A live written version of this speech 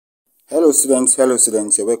Hello students,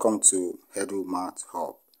 you're welcome to Edu Math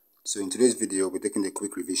Hub. So in today's video, we're taking a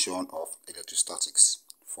quick revision of electrostatics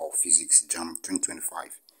for physics Jamb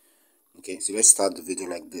 2025. Okay, so let's start the video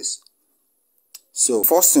like this. So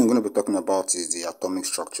first thing we're going to be talking about is the atomic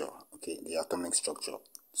structure. Okay, the atomic structure.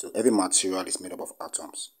 So every material is made up of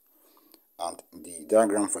atoms. And the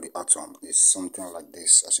diagram for the atom is something like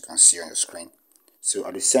this, as you can see on your screen. So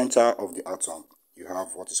at the center of the atom, you have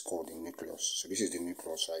what is called the nucleus. So this is the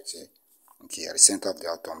nucleus right here. Okay, at the center of the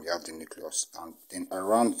atom, you have the nucleus. And then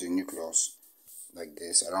around the nucleus, like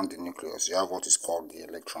this, around the nucleus, you have what is called the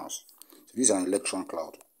electrons. So this is an electron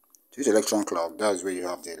cloud. So this electron cloud, that is where you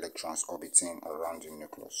have the electrons orbiting around the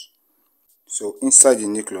nucleus. So inside the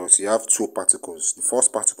nucleus, you have two particles. The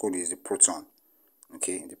first particle is the proton.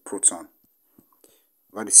 Okay, the proton.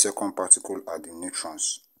 While the second particle are the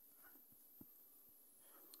neutrons.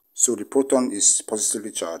 So the proton is positively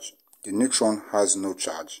charged. The neutron has no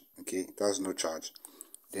charge. Okay, it has no charge.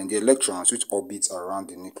 Then the electrons which orbit around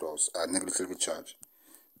the nucleus are negatively charged.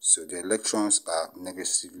 So the electrons are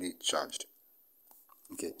negatively charged.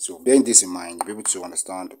 Okay, so bearing this in mind, you'll be able to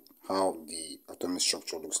understand how the atomic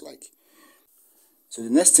structure looks like. So the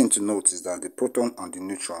next thing to note is that the proton and the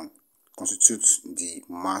neutron constitutes the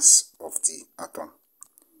mass of the atom.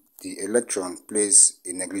 The electron plays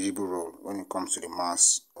a negligible role when it comes to the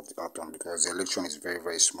mass of the atom because the electron is very,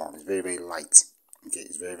 very small. It's very, very light. Okay,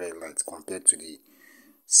 it's very, very light compared to the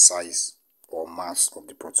size or mass of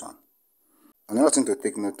the proton. Another thing to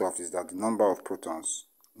take note of is that the number of protons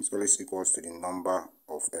is always equals to the number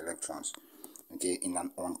of electrons. Okay, in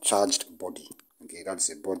an uncharged body. Okay,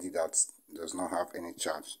 that's a body that does not have any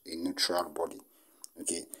charge, a neutral body.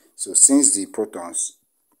 Okay, so since the protons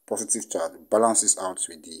positive charge balances out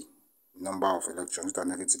with the number of electrons that are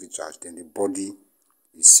negatively charged, then the body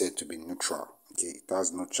is said to be neutral. Okay, it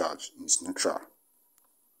has no charge, it's neutral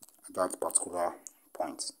at that particular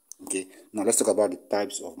point. Okay, now let's talk about the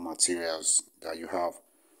types of materials that you have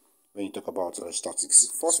when you talk about electrostatics.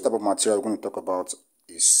 First type of material we're going to talk about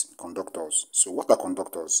is conductors. So what are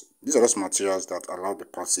conductors? These are those materials that allow the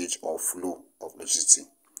passage or flow of electricity.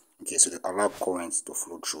 Okay, so they allow currents to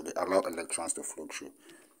flow through, they allow electrons to flow through.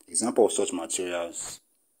 Example of such materials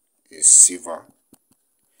is silver.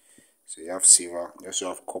 So you have silver, you also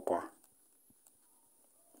have copper,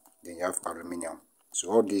 then you have aluminium. So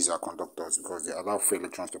all these are conductors because they allow free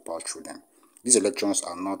electrons to pass through them. These electrons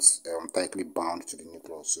are not tightly bound to the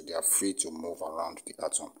nucleus, so they are free to move around the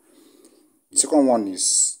atom. The second one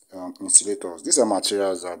is insulators. These are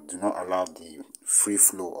materials that do not allow the free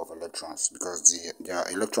flow of electrons because their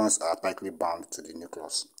electrons are tightly bound to the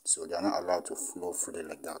nucleus, so they are not allowed to flow freely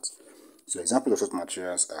like that. So examples of such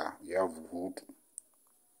materials are, you have wood,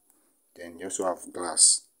 then you also have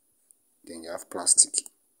glass, then you have plastic.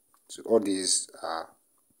 So all these are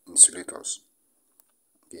insulators.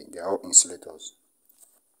 Okay, they are all insulators.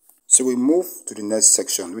 So we move to the next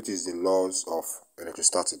section, which is the laws of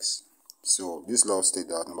electrostatics. So these laws state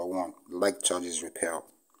that number one, like charges repel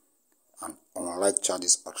and unlike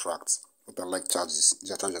charges attract. What are like charges?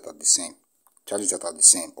 These are charges that are the same. Charges that are the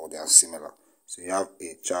same or they are similar. So you have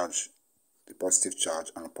a charge, the positive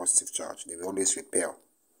charge and a positive charge. They will always repel.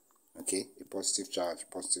 Okay, a positive charge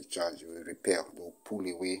will repel. They will pull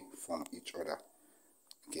away from each other.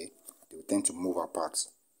 Okay, they will tend to move apart.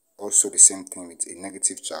 Also the same thing with a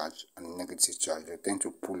negative charge and a negative charge. They tend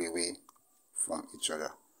to pull away from each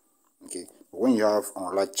other. Okay, but when you have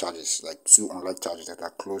unlike charges, like two unlike charges that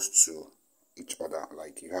are close to each other,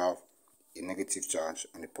 like you have a negative charge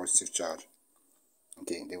and a positive charge,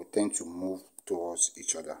 okay, they will tend to move towards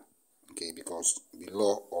each other. Okay, because the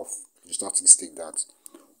law of electrostatics state that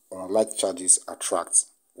unlike charges attract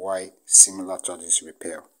while similar charges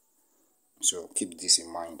repel. So keep this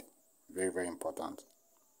in mind. Very, very important.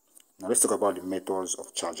 Now let's talk about the methods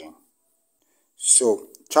of charging. So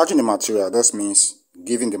charging the material, that means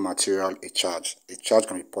giving the material a charge. A charge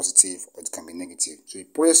can be positive or it can be negative. So the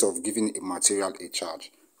process of giving a material a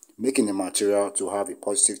charge, making the material to have a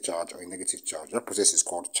positive charge or a negative charge, that process is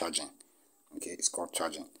called charging. Okay, it's called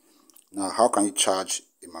charging. Now, how can you charge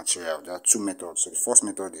a material? There are two methods. So the first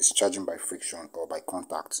method is charging by friction or by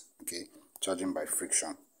contact. Okay, charging by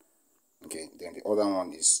friction. Okay, then the other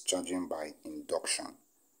one is charging by induction.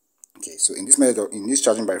 Okay, so in this method, in this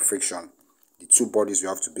charging by friction, the two bodies will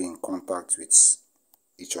have to be in contact with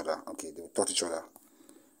each other. Okay, they will touch each other.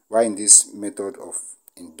 While in this method of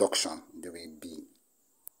induction, they will be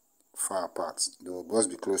far apart. They will both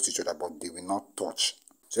be close to each other, but they will not touch.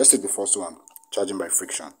 So let's take the first one, charging by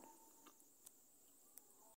friction.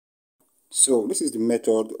 So this is the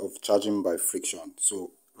method of charging by friction.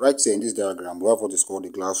 So right here in this diagram, we have what is called a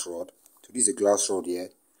glass rod. So this is a glass rod here.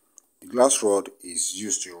 The glass rod is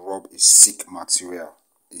used to rub a sick material.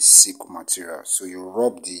 So you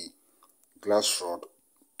rub the glass rod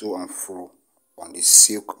to and fro on the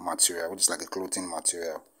silk material, which is like a clothing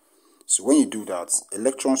material. So when you do that,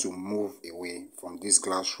 electrons will move away from this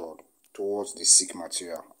glass rod towards the silk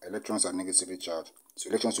material. Electrons are negatively charged, so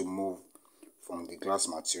electrons will move from the glass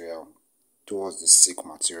material towards the silk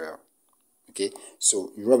material. Okay,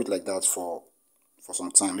 so you rub it like that for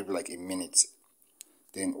some time, maybe like a minute.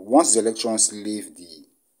 Then once the electrons leave the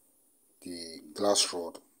glass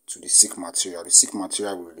rod to the silk material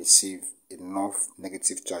will receive enough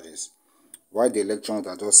negative charges, while the electrons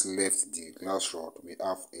that just left the glass rod will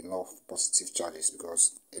have enough positive charges,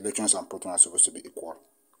 because electrons and protons are supposed to be equal.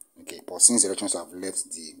 Okay, but since electrons have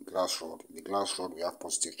left the glass rod will have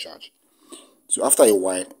positive charge. So after a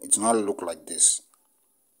while, it will now look like this.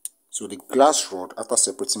 So the glass rod, after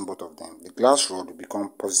separating both of them, the glass rod will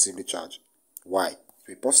become positively charged. Why?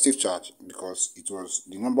 A positive charge because it was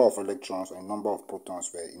the number of electrons and number of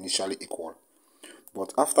protons were initially equal.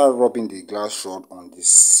 But after rubbing the glass rod on the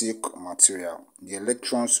silk material, the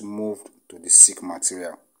electrons moved to the silk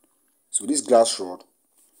material. So this glass rod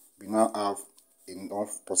will now have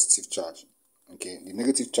enough positive charge. Okay, the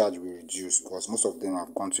negative charge will reduce because most of them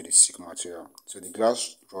have gone to the silk material. So the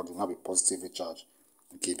glass rod will now be positively charged.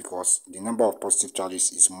 Okay, because the number of positive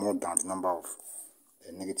charges is more than the number of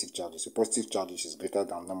negative charges. So positive charges is greater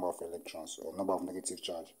than number of electrons or number of negative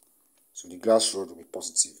charge. So the glass rod will be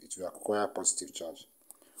positive. It will acquire positive charge.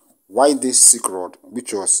 Why this silk rod,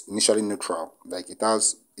 which was initially neutral, like it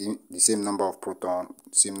has the same number of protons,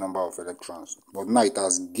 same number of electrons, but now it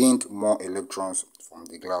has gained more electrons from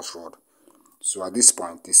the glass rod. So at this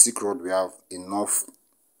point, the silk rod will have enough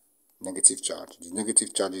negative charge. The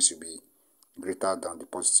negative charges will be greater than the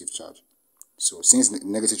positive charge. So since the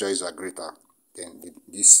negative charges are greater, then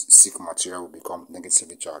this silk material will become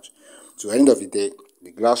negatively charged. So at the end of the day,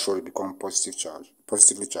 the glass rod will become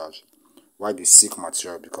positively charged, while the silk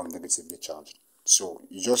material will become negatively charged. So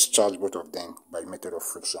you just charge both of them by method of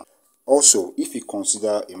friction. Also, if you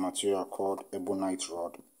consider a material called ebonite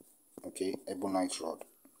rod, okay, ebonite rod,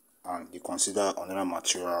 and you consider another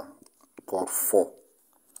material called 4,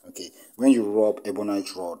 okay, when you rub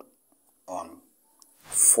ebonite rod on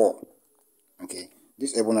 4, okay,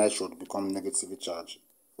 this ebonite rod will become negatively charged,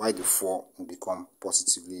 while the 4 will become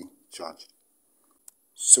positively charged.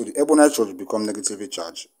 So the ebonite rod will become negatively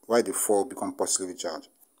charged, while the 4 will become positively charged.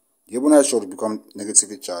 The ebonite rod will become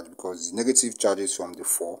negatively charged because the negative charges from the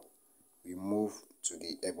 4 will move to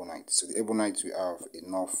the ebonite. So the ebonite will have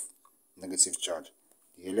enough negative charge.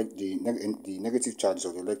 The negative charges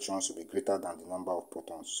of the electrons will be greater than the number of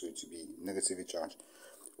protons, so it will be negatively charged.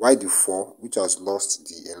 While the 4, which has lost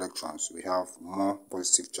the electrons, we have more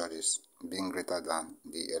positive charges being greater than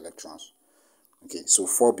the electrons. Okay, so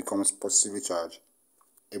 4 becomes positively charged,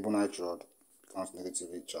 ebonite rod becomes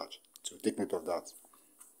negatively charged. So take note of that.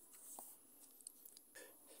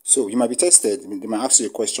 So you might be tested. They might ask you a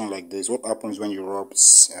question like this: what happens when you rub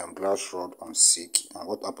glass rod on silk, and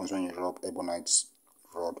what happens when you rub ebonite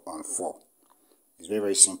rod on 4? It's very,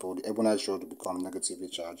 very simple. The ebonite rod will become negatively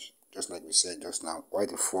charged, just like we said just now, while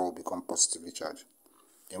the 4 will become positively charged.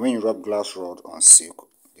 Then when you rub glass rod on silk,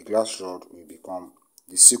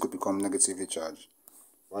 the silk will become negatively charged,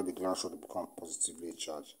 while the glass rod will become positively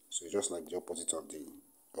charged. So it's just like the opposite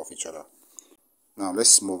of each other. Now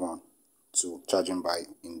let's move on to charging by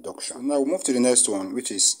induction. Now we'll move to the next one,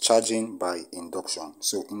 which is charging by induction.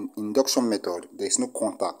 So in induction method, there is no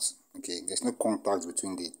contact. Okay, there's no contact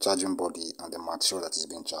between the charging body and the material that is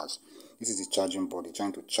being charged. This is the charging body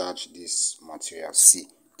trying to charge this material C.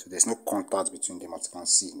 So there's no contact between them, as you can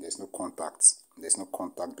see. There's no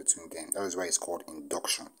contact between them. That is why it's called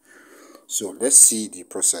induction. So let's see the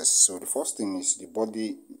process. So the first thing is the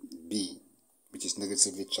body B, which is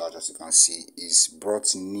negatively charged, as you can see, is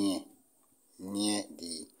brought near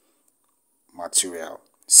the material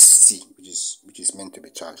C, which is meant to be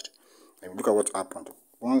charged. And look at what happened.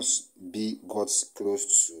 Once B got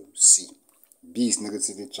close to C, B is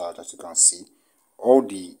negatively charged, as you can see. All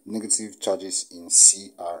the negative charges in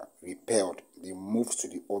C are repelled. They move to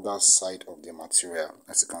the other side of the material,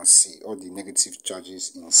 as you can see. All the negative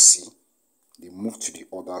charges in C, they move to the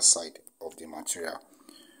other side of the material.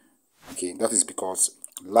 Okay, that is because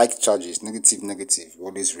like charges, negative,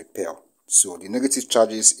 always repel. So the negative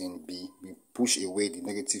charges in B will push away the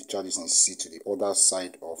negative charges in C to the other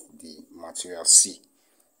side of the material C,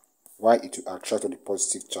 while it will attract all the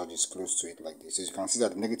positive charges close to it like this. So you can see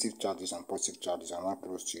that the negative charges and positive charges are now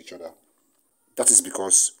close to each other. That is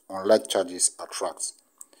because unlike charges attract.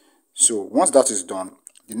 So once that is done,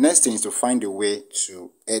 the next thing is to find a way to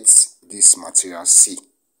hit this material C.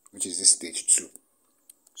 which is this stage 2.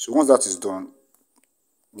 So once that is done,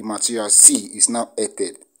 the material C is now earthed.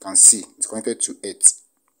 You can see it's connected to earth.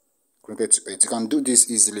 You can do this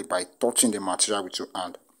easily by touching the material with your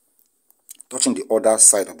hand, touching the other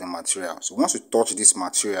side of the material. So once you touch this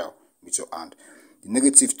material with your hand, the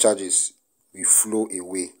negative charges will flow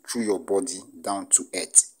away through your body down to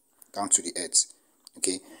earth, down to the earth.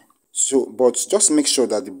 Okay, so but just make sure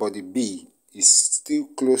that the body B is still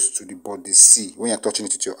close to the body C when you're touching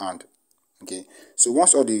it with your hand. Okay, so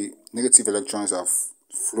once all the negative electrons have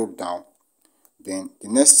flowed down, then the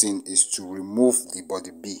next thing is to remove the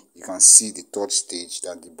body B. You can see the third stage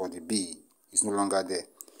that the body B is no longer there.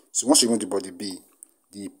 So once you remove the body B,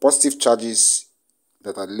 the positive charges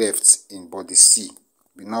that are left in body C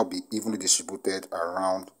will now be evenly distributed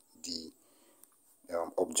around the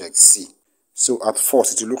object C. So at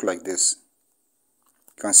first it will look like this.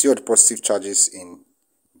 You can see all the positive charges in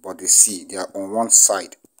body C. They are on one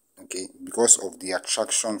side, okay, because of the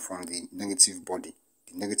attraction from the negative body.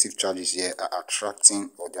 The negative charges here are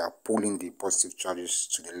attracting, or they are pulling the positive charges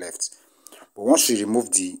to the left. But once you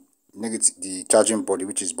remove the charging body,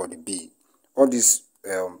 which is body B, all these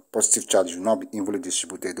positive charges will now be evenly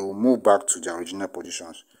distributed. They will move back to their original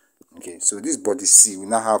positions. Okay, so this body C will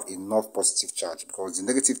now have enough positive charge because the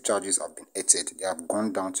negative charges have been earthed. They have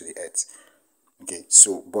gone down to the earth. Okay,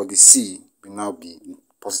 so body C will now be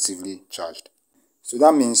positively charged. So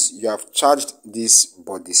that means you have charged this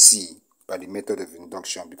body C by the method of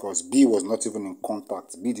induction because B was not even in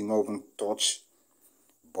contact. B did not even touch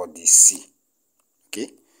body C.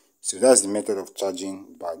 Okay, so that's the method of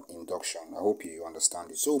charging by induction. I hope you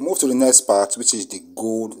understand it. So we'll move to the next part, which is the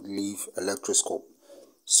gold leaf electroscope.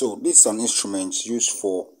 So this is an instrument used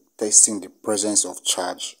for testing the presence of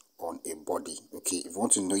charge on a body. Okay, if you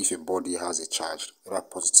want to know if a body has a charge, whether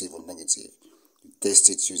positive or negative, you test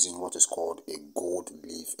it using what is called a gold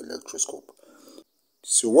leaf electroscope.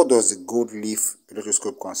 So what does the gold leaf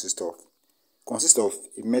electroscope consist of? It consists of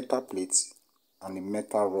a metal plate and a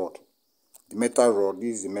metal rod. The metal rod,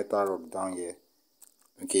 this is the metal rod down here.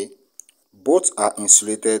 Okay, both are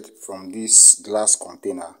insulated from this glass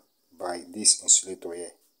container by this insulator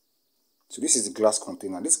here. So this is the glass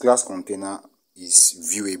container. This glass container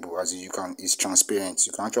is viewable, as you can, it's transparent.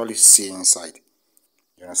 You can actually see inside.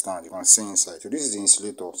 You understand? You can see inside. So this is the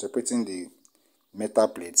insulator separating the metal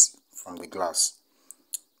plates from the glass.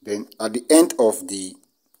 Then at the end of the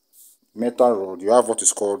metal rod, you have what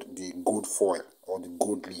is called the gold foil or the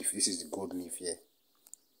gold leaf. This is the gold leaf here.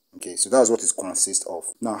 Okay, so that's what it consists of.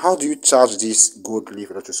 Now, how do you charge this gold leaf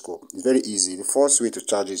electroscope? It's very easy. The first way to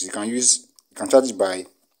charge is you can charge it by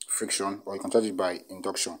friction or you can charge it by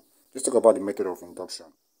induction. Let's talk about the method of induction.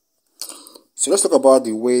 So let's talk about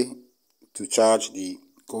the way to charge the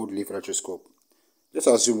gold leaf electroscope. Let's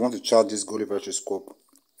assume you want to charge this gold leaf electroscope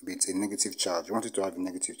with a negative charge. You want it to have a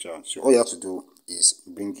negative charge. So all you have to do is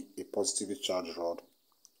bring a positively charged rod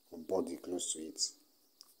or body close to it.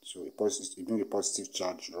 So you bring a positive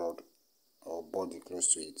charge rod or body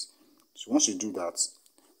close to it. So once you do that,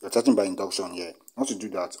 you're charging by induction here. Once you do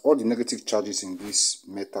that, all the negative charges in these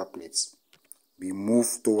metal plates will move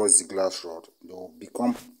towards the glass rod. They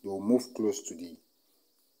will move close to the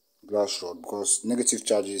glass rod because negative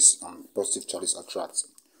charges and positive charges attract,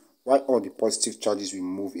 while all the positive charges will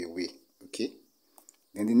move away. Okay.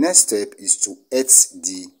 Then the next step is to earth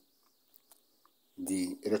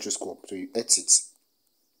the electroscope. So you earth it.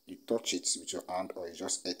 You touch it with your hand or you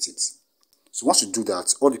just earth it. So once you do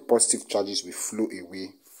that, all the positive charges will flow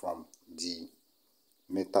away from the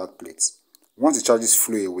metal plates. Once the charges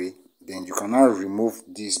flow away, then you can now remove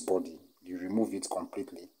this body. You remove it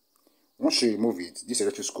completely. Once you remove it, this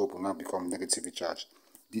electroscope will now become negatively charged.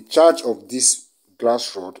 The charge of this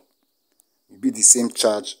glass rod will be the same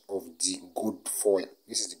charge of the gold foil.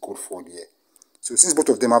 This is the gold foil here. So since both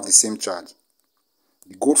of them have the same charge,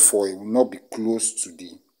 the gold foil will not be close to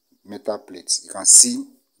the metal plates. You can see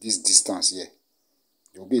this distance here.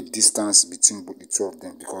 There will be a distance between the two of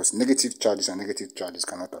them because negative charges and negative charges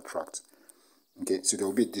cannot attract. Okay, so there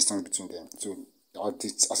will be a distance between them. So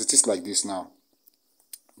as it is like this now,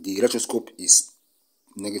 the electroscope is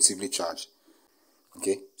negatively charged.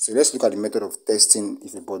 Okay, so let's look at the method of testing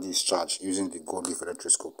if a body is charged using the gold leaf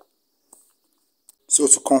electroscope. So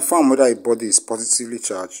to confirm whether a body is positively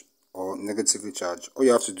charged or negatively charged, all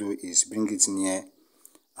you have to do is bring it near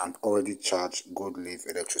an already charged gold leaf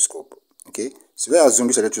electroscope. Okay, so let's assume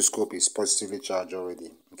this electroscope is positively charged already.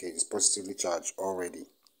 Okay, it's positively charged already.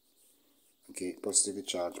 Okay, positively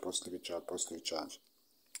charged, positively charged, positively charged.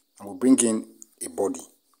 And we'll bring in a body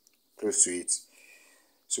close to it.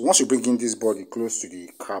 So once you bring in this body close to the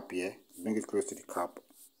cap here, bring it close to the cap,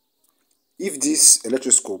 if this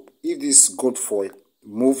electroscope, if this gold foil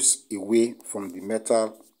moves away from the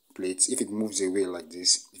metal plate, if it moves away like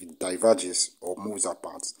this, if it diverges or moves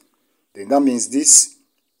apart, then that means this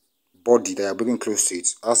body that you're bringing close to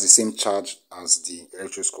it has the same charge as the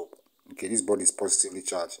electroscope. Okay, this body is positively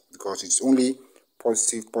charged because it's only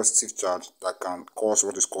positive charge that can cause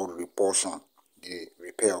what is called repulsion, the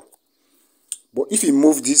repel. But if you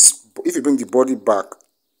move this, if you bring the body back,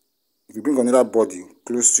 if you bring another body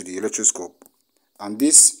close to the electroscope, and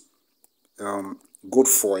this gold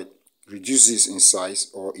foil reduces in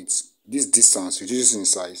size, or this distance reduces in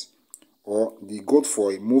size, or the gold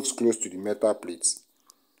foil moves close to the metal plate,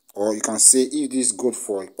 or you can say if this gold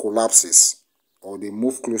foil collapses or they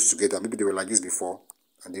move close together, maybe they were like this before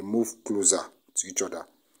and they move closer to each other,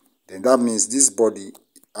 then that means this body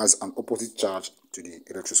has an opposite charge to the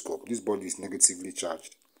electroscope. This body is negatively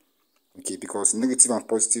charged. Okay, because negative and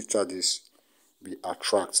positive charges will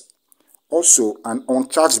attract. Also, an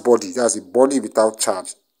uncharged body, that's a body without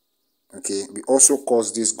charge, okay, will also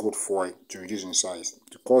cause this gold foil to reduce in size,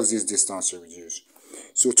 to cause this distance to reduce.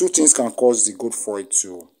 So two things can cause the gold foil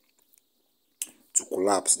to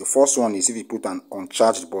collapse. The first one is if you put an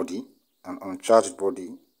uncharged body, an uncharged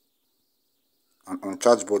body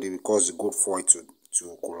will cause the gold foil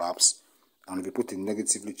to collapse. And if you put a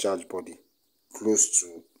negatively charged body close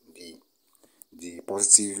to the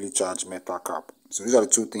positively charged metal cap. So these are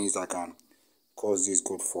the two things that can cause this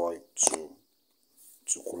gold foil to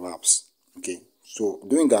collapse. Okay, so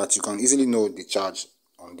doing that, you can easily know the charge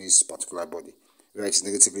on this particular body, whether it's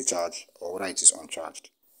negatively charged or whether it is uncharged.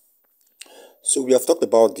 So we have talked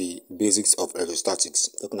about the basics of electrostatics,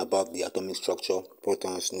 talking about the atomic structure,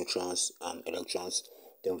 protons, neutrons, and electrons.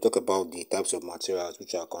 Then we'll talk about the types of materials,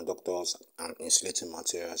 which are conductors and insulating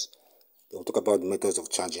materials. Then we'll talk about the methods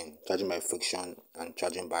of charging by friction and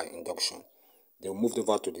charging by induction. Then we moved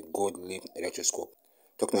over to the gold-leaf electroscope,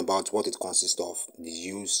 talking about what it consists of, the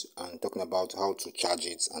use, and talking about how to charge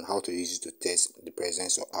it and how to use it to test the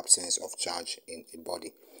presence or absence of charge in a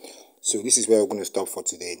body. So this is where we're going to stop for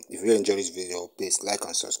today. If you enjoyed this video, please like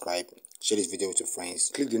and subscribe. Share this video with your friends.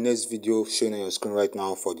 Click the next video showing on your screen right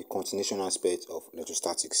now for the continuation aspect of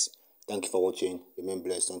electrostatics. Thank you for watching. Remain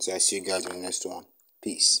blessed until I see you guys in the next one.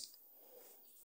 Peace.